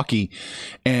Milwaukee,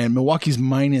 and Milwaukee's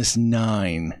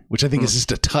 -9, which I think is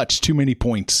just a touch too many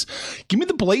points. Give me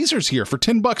the Blazers here for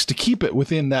 $10 to keep it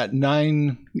within that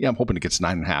 9. Yeah, I'm hoping it gets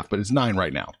 9.5, but it's 9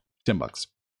 right now. $10.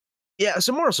 Yeah,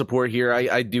 some moral support here.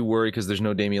 I do worry because there's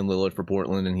no Damian Lillard for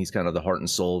Portland, and he's kind of the heart and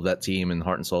soul of that team and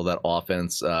heart and soul of that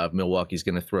offense. Milwaukee's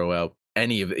going to throw out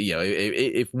any of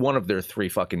if one of their 3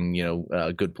 fucking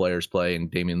good players play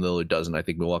and Damian Lillard doesn't, I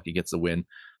think Milwaukee gets the win.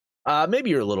 Maybe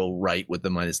you're a little right with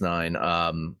the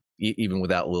 -9, even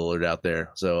without Lillard out there.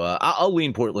 So I'll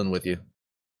lean Portland with you.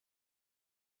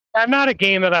 I'm not a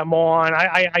game that I'm on.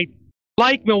 I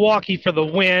like Milwaukee for the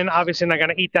win. Obviously, not going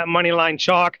to eat that money line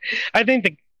chalk. I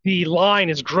think the line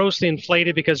is grossly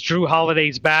inflated because Drew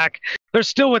Holiday's back. They're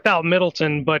still without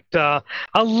Middleton, but I'll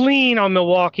lean on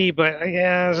Milwaukee, but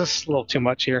yeah, it's just a little too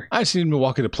much here. I've seen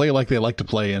Milwaukee to play like they like to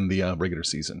play in the regular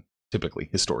season, typically,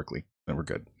 historically, and we're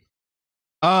good.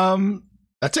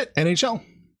 That's it. NHL.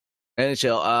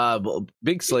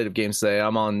 Big slate of games today.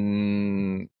 I'm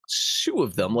on 2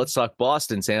 of them. Let's talk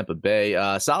Boston, Tampa Bay.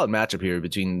 Solid matchup here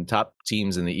between top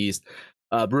teams in the East.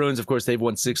 Bruins, of course, they've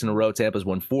won 6 in a row. Tampa's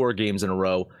won 4 games in a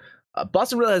row.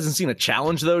 Boston really hasn't seen a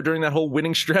challenge, though, during that whole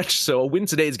winning stretch. So a win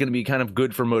today is going to be kind of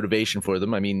good for motivation for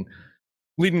them. I mean,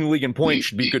 leading the league in points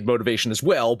should be good motivation as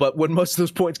well. But when most of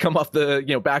those points come off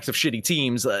the backs of shitty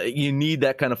teams, you need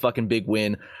that kind of fucking big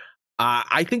win.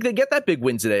 I think they get that big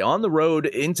win today on the road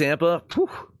in Tampa.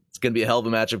 It's going to be a hell of a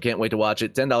matchup. Can't wait to watch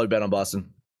it. $10 bet on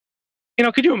Boston.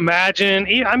 Could you imagine?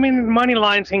 I mean, money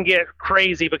lines can get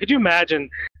crazy, but could you imagine,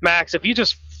 Max, if you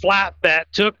just flat bet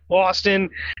took Boston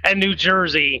and New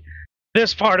Jersey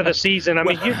this part of the season?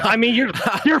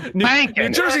 You're banking. New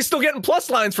Jersey's still getting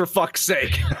plus lines for fuck's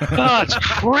sake. Oh, it's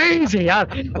crazy.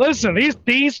 Listen,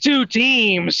 these 2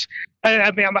 teams.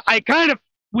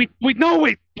 We know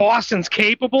what Boston's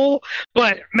capable,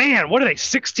 but man, what are they,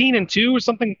 16-2 or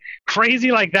something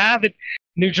crazy like that? That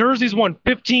New Jersey's won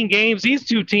 15 games. These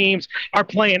two teams are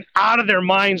playing out of their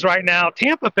minds right now.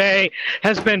 Tampa Bay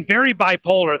has been very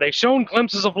bipolar. They've shown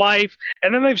glimpses of life,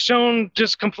 and then they've shown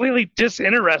just completely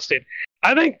disinterested.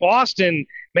 I think Boston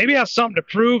maybe has something to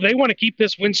prove. They want to keep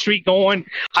this win streak going.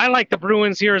 I like the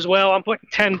Bruins here as well. I'm putting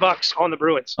 $10 on the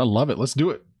Bruins. I love it. Let's do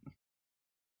it.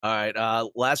 All right,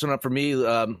 last one up for me.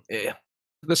 The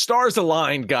stars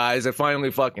aligned, guys. It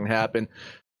finally fucking happened.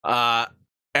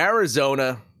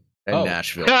 Arizona and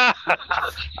Nashville.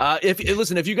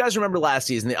 If you guys remember last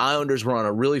season, the Islanders were on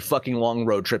a really fucking long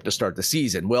road trip to start the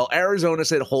season. Well, Arizona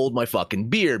said, hold my fucking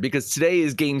beer, because today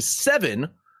is game 7.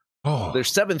 Their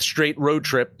 7th straight road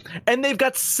trip, and they've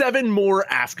got 7 more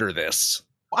after this.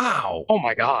 Wow. Oh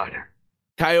my God.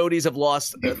 Coyotes have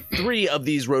lost 3 of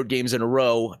these road games in a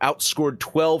row, outscored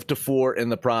 12-4 in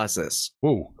the process.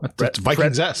 Whoa, that's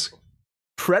Vikings-esque.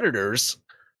 Predators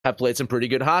have played some pretty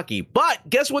good hockey, but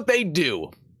guess what they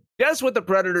do? Guess what the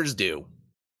Predators do?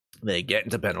 They get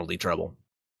into penalty trouble.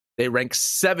 They rank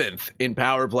 7th in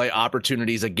power play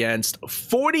opportunities against.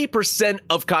 40%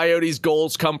 of Coyotes'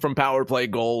 goals come from power play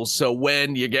goals. So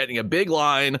when you're getting a big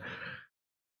line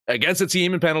against a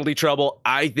team in penalty trouble,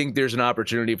 I think there's an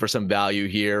opportunity for some value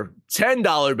here.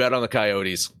 $10 bet on the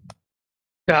Coyotes.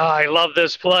 Oh, I love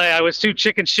this play. I was too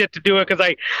chicken shit to do it because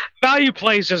value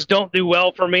plays just don't do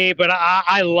well for me, but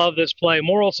I love this play.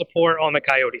 Moral support on the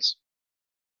Coyotes.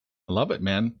 I love it,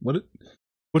 man.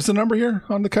 What's the number here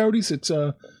on the Coyotes? It's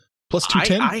plus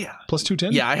 210? Plus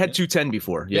 210? Yeah, I had 210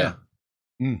 before. Yeah.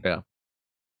 Yeah.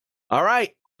 All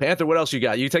right. Panther, what else you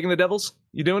got? You taking the Devils?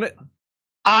 You doing it?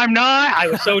 I'm not. I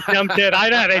was so tempted.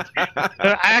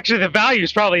 Actually, the value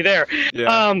is probably there.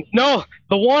 Yeah. No,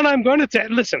 the one I'm going to take.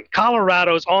 Listen,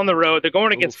 Colorado's on the road. They're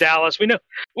going against Dallas. We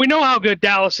know how good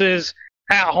Dallas is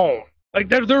at home. Like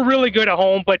they're really good at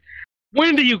home. But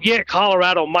when do you get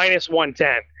Colorado minus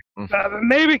 110?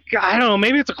 Maybe I don't know.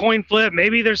 Maybe it's a coin flip.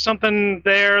 Maybe there's something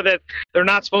there that they're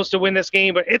not supposed to win this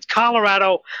game. But it's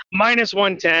Colorado minus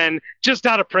 110. Just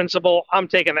out of principle, I'm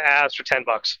taking the Avs for $10.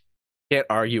 Can't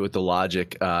argue with the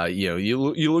logic. You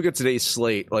look at today's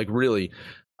slate, like really,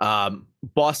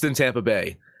 Boston, Tampa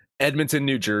Bay, Edmonton,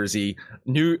 New Jersey,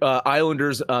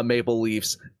 Islanders, Maple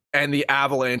Leafs, and the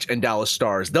Avalanche and Dallas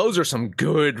Stars. Those are some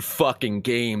good fucking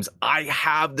games. I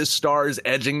have the Stars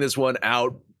edging this one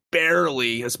out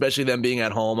barely, especially them being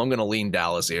at home. I'm going to lean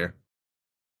Dallas here.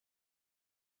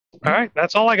 All right,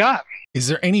 that's all I got. Is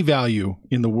there any value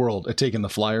in the world at taking the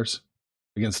Flyers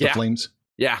against the Flames?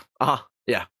 Yeah.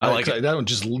 Yeah, I like it. That one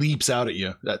just leaps out at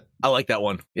you. I like that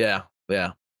one. Yeah. They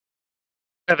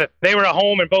were at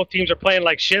home and both teams are playing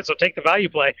like shit, so take the value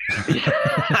play.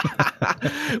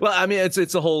 Well, I mean,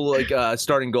 it's a whole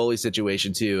starting goalie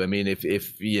situation too. I mean, if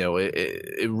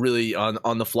it really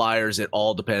on the Flyers, it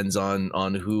all depends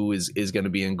on who is going to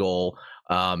be in goal.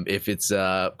 If it's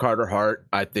Carter Hart,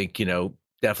 I think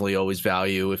definitely always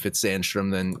value. If it's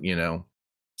Sandstrom, then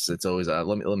it's always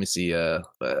let me see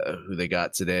who they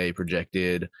got today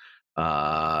projected.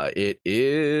 It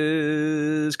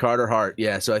is Carter Hart.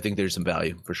 Yeah, so I think there's some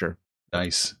value for sure.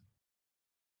 Nice.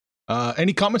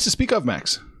 Any comments to speak of,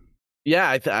 Max? Yeah,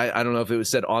 I don't know if it was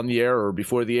said on the air or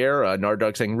before the air.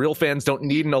 Nardog saying real fans don't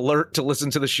need an alert to listen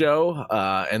to the show.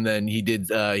 And then he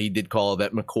did call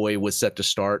that McCoy was set to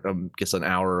start. I guess an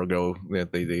hour ago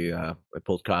they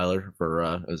pulled Kyler for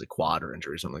it was a quad or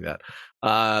injury or something like that.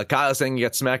 Kyle saying he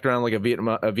got smacked around like a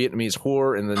Vietnamese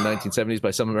whore in the 1970s by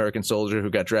some American soldier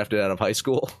who got drafted out of high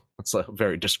school. That's a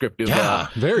very descriptive.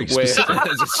 Very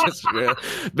specific.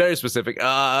 Very specific.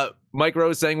 Mike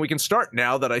Rose saying we can start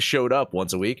now that I showed up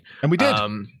once a week. And we did.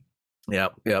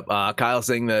 Yep. Kyle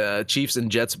saying the Chiefs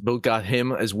and Jets both got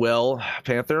him as well.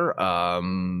 Panther.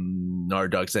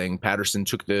 Nardog saying Patterson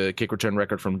took the kick return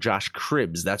record from Josh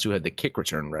Cribbs. That's who had the kick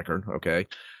return record. Okay.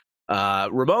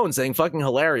 Ramon saying fucking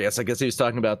hilarious. I guess he was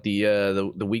talking about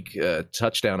the weak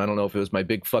touchdown. I don't know if it was my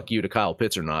big fuck you to Kyle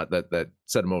Pitts or not that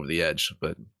set him over the edge.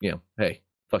 But hey,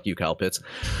 fuck you, Kyle Pitts.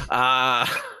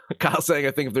 Kyle saying,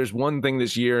 I think if there's one thing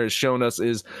this year has shown us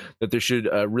is that there should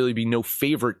really be no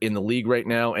favorite in the league right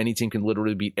now. Any team can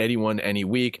literally beat anyone any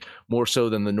week, more so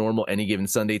than the normal any given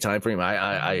Sunday time frame.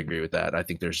 I agree with that. I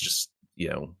think there's just,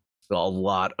 a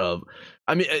lot of,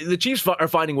 the Chiefs are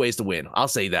finding ways to win. I'll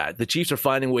say that. The Chiefs are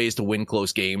finding ways to win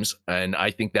close games, and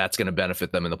I think that's going to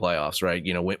benefit them in the playoffs, right?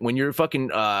 When you're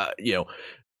fucking,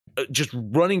 just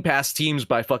running past teams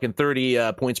by fucking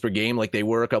 30 points per game like they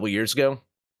were a couple years ago,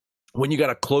 when you got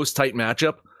a close, tight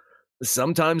matchup,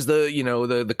 sometimes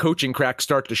the coaching cracks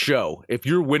start to show. If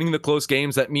you're winning the close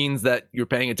games, that means that you're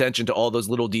paying attention to all those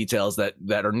little details that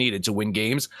are needed to win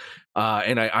games.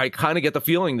 And I kind of get the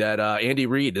feeling that Andy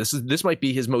Reid, this might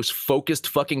be his most focused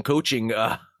fucking coaching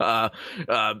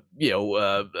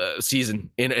season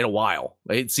in a while.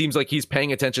 It seems like he's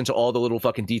paying attention to all the little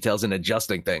fucking details and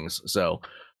adjusting things. So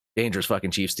dangerous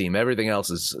fucking Chiefs team. Everything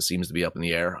else seems to be up in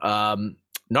the air.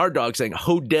 Nard Dog saying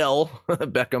Hodell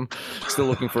Beckham, still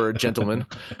looking for a gentleman.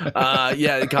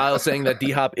 Kyle saying that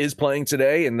D-Hop is playing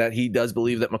today and that he does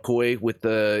believe that McCoy with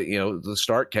the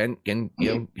start can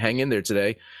hang in there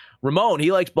today. Ramon,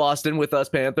 he likes Boston with us,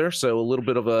 Panther, so a little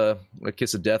bit of a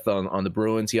kiss of death on the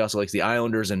Bruins. He also likes the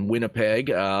Islanders and Winnipeg.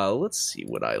 Let's see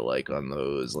what I like on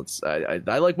those. I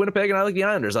like Winnipeg and I like the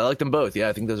Islanders. I like them both. Yeah,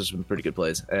 I think those are some pretty good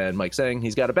plays. And Mike saying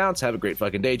he's got to bounce. Have a great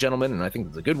fucking day, gentlemen. And I think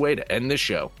that's a good way to end this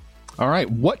show. All right,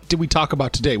 what did we talk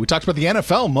about today? We talked about the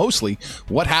NFL mostly.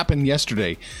 What happened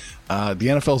yesterday? The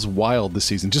NFL's wild this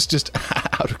season, just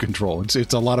out of control. It's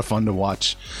a lot of fun to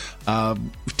watch.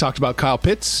 We talked about Kyle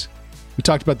Pitts. We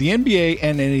talked about the NBA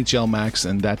and NHL Max,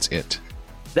 and that's it.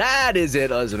 That is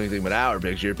it. Us anything but our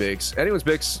picks, your picks, anyone's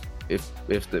picks, if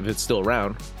it's still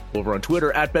around. Over on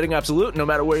Twitter at Betting Absolute. No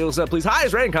matter where you listen, please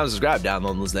highest rating, comment, subscribe,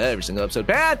 download, and listen to every single episode.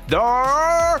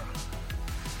 Panther,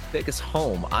 take us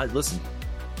home.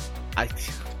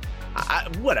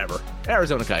 Whatever.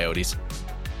 Arizona Coyotes.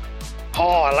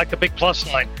 Oh, I like the big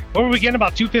plus line. What were we getting,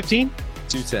 about 215?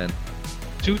 210.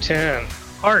 210.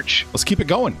 Arch. Let's keep it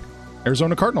going.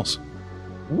 Arizona Cardinals.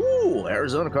 Ooh,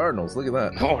 Arizona Cardinals. Look at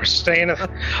that. Oh,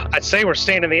 I'd say we're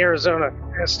staying in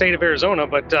the state of Arizona,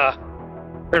 but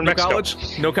we're in Mexico.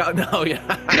 College? No, yeah.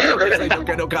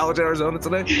 No college in Arizona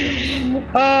today?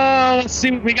 Let's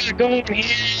see what we got going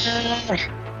here.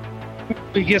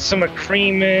 We get some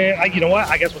agreement. You know what?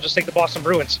 I guess we'll just take the Boston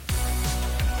Bruins.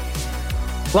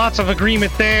 Lots of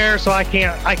agreement there, so I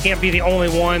can't be the only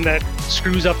one that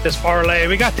screws up this parlay.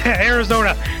 We got the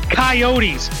Arizona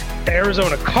Coyotes, the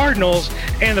Arizona Cardinals,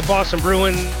 and the Boston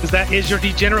Bruins. That is your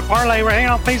degenerate parlay. We're hanging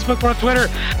out on Facebook, we're on Twitter,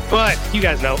 but you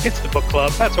guys know it's the book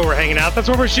club. That's where we're hanging out. That's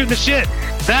where we're shooting the shit.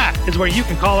 That is where you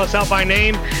can call us out by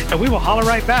name, and we will holler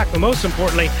right back. But most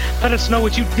importantly, let us know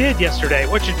what you did yesterday,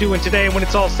 what you're doing today, and when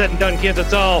it's all said and done, kids,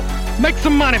 it's all make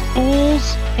some money,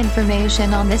 fools.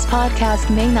 Information on this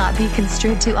podcast may not be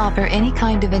construed to offer any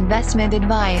kind of investment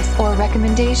advice or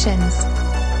recommendations.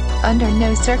 Under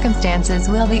no circumstances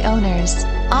will the owners,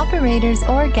 operators,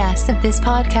 or guests of this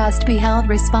podcast be held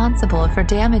responsible for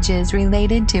damages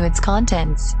related to its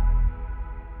contents.